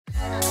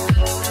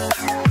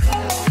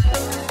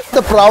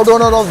the proud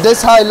owner of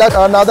this Hilux,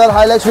 another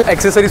Hilux with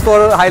accessories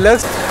for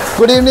Hilux.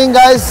 Good evening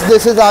guys,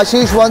 this is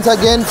Ashish once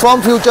again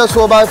from Futurz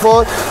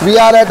 4x4. We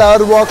are at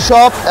our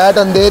workshop at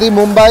Andheri,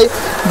 Mumbai.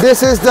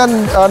 This is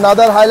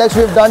another Hilux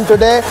we've done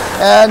today,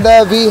 and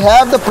we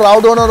have the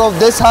proud owner of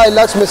this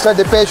Hilux, Mr.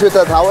 Dipesh, with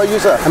us. How are you,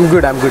 sir? I'm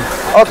good, I'm good.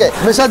 Okay,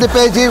 Mr.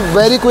 Dipesh ji,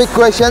 very quick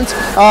questions.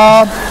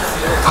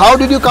 How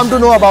did you come to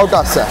know about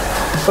us, sir?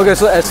 Okay,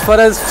 so as far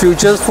as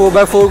Futurz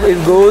 4x4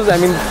 it goes, I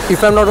mean,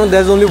 if I'm not wrong,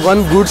 there's only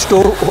one good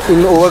store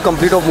in over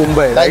complete of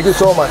Mumbai. Thank you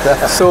so much.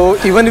 So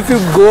even if you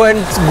go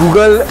and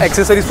Google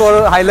accessories for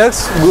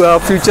Hilux,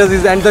 Futurz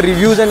is, and the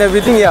reviews and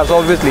everything, yeah, so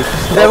obviously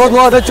there was no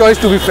other choice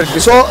to be fit.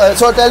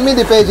 So tell me,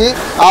 Dipesh ji,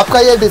 आपका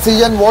ये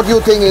decision, what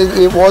you think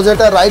is, was it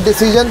a right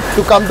decision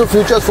to come to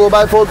Futurz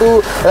 4x4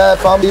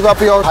 to give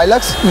up your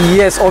Hilux?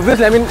 Yes,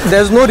 obviously. I mean,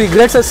 there's no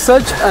regrets as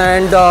such,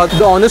 and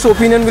the honest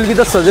opinion will be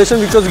the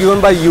suggestion which was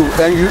given by you,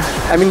 and you.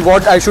 I mean,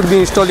 what I should be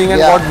installing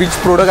and which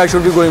product I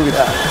should be going with.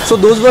 So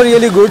those were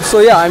really good. So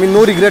yeah, I mean,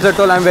 no regrets at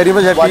all. I'm very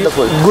much happy.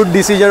 Wonderful. Good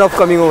decision of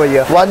coming over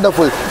here.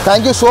 Wonderful.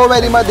 Thank you so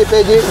very much,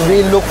 Dipesh ji.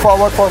 We look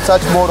forward for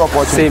such more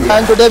opportunities. Same.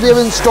 And today we have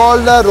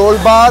installed a roll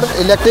bar,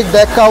 electric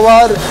deck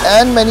cover,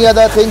 and many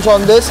other things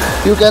on this.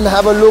 You can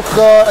have a look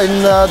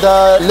in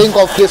the link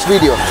of this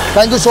video.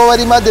 Thank you so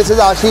very much. This is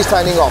Ashish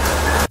signing off.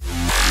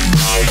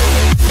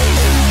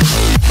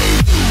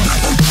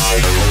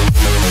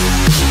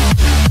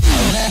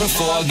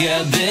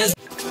 Forget this.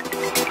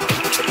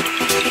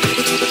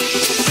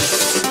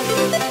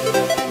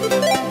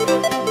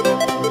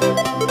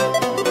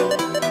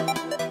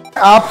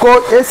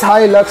 आपको इस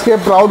Hilux के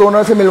proud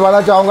owner से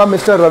मिलवाना चाहूँगा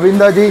mister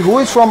Ravinder ji, who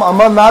is from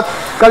Amarnath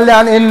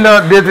Kalyan in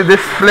this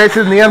place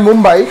is near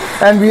Mumbai,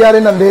 and we are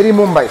in Andheri,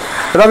 Mumbai.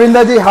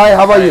 Ravinder ji, hi,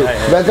 how are you?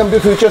 Hi. Welcome to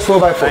Futurz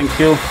 4x4. Thank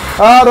you.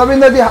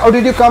 Ravinder ji, how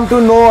did you come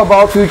to know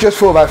about Futurz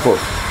 4x4?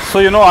 So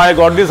I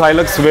got this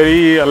Hilux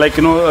very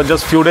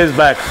just few days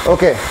back.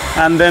 Okay.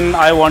 And then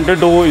I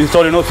wanted to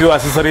install few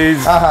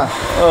accessories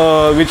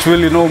which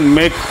will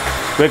make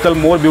vehicle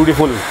more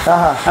beautiful.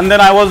 And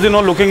then I was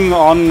looking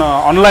on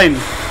online.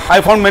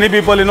 I found many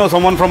people,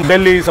 someone from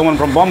Delhi, someone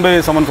from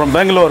Bombay, someone from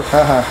Bangalore.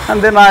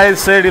 And then I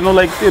said,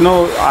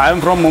 I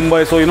am from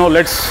Mumbai, so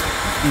let's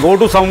go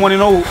to someone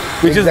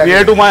which is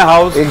near to my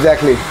house.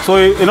 Exactly.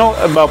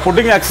 So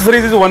putting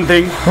accessories is one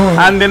thing,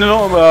 and then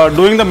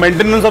doing the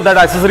maintenance of that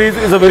accessories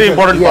is a very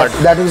important part.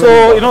 That is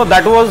so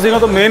that was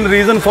the main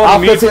reason for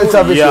after me sales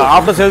service. Yeah,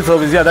 after sales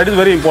service. Yeah, that is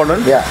very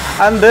important. Yeah.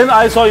 And then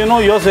I saw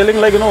you're selling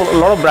a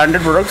lot of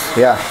branded products.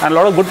 Yeah. And a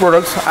lot of good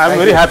products. I am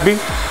very happy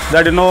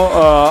that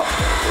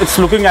it's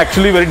looking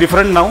actually very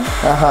different now.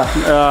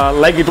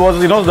 Like it was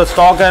the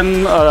stock,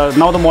 and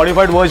now the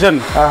modified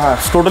version.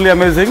 It's totally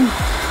amazing.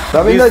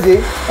 Ravinder ji,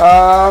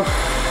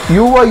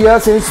 you were here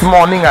since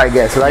morning, I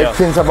guess, right? Yeah.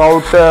 Since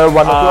about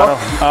 1 o'clock.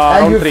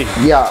 Around 3.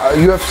 Yeah,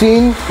 you have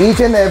seen each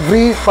and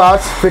every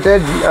parts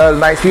fitted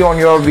nicely on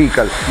your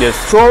vehicle. Yes.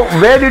 So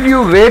where did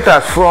you rate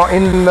us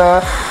in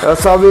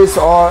service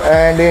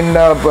and in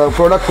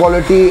product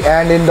quality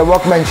and in the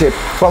workmanship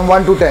from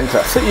 1 to 10,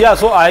 sir?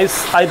 So I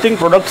think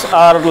products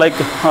are like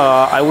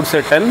I would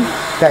say 10.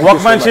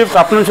 Workmanship,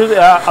 craftsmanship,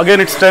 again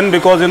it's 10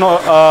 because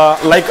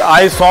like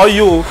I saw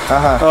you,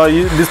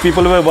 these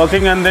people were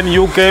working, and then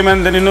you came,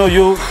 and then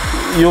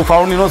you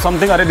found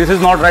something, this is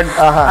not right,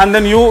 and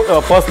then you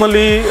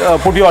personally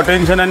put your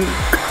attention, and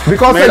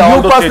because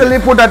you personally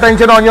put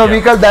attention on your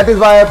vehicle, that is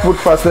why I put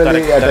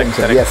personally attention.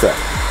 Correct. Yes, sir.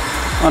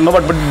 No,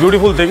 but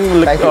beautiful thing.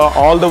 Like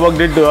all the work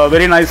did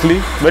very nicely,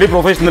 very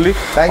professionally.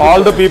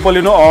 All the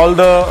people, all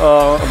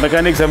the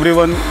mechanics,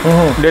 everyone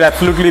did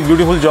absolutely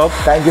beautiful job.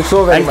 Thank you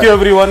so very much. Thank you,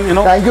 everyone.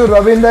 Thank you,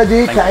 Ravinder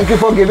ji. Thank you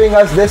for giving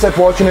us this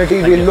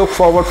opportunity. We look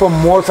forward for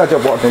more such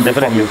opportunities.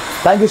 Definitely.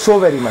 Thank you so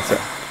very much, sir.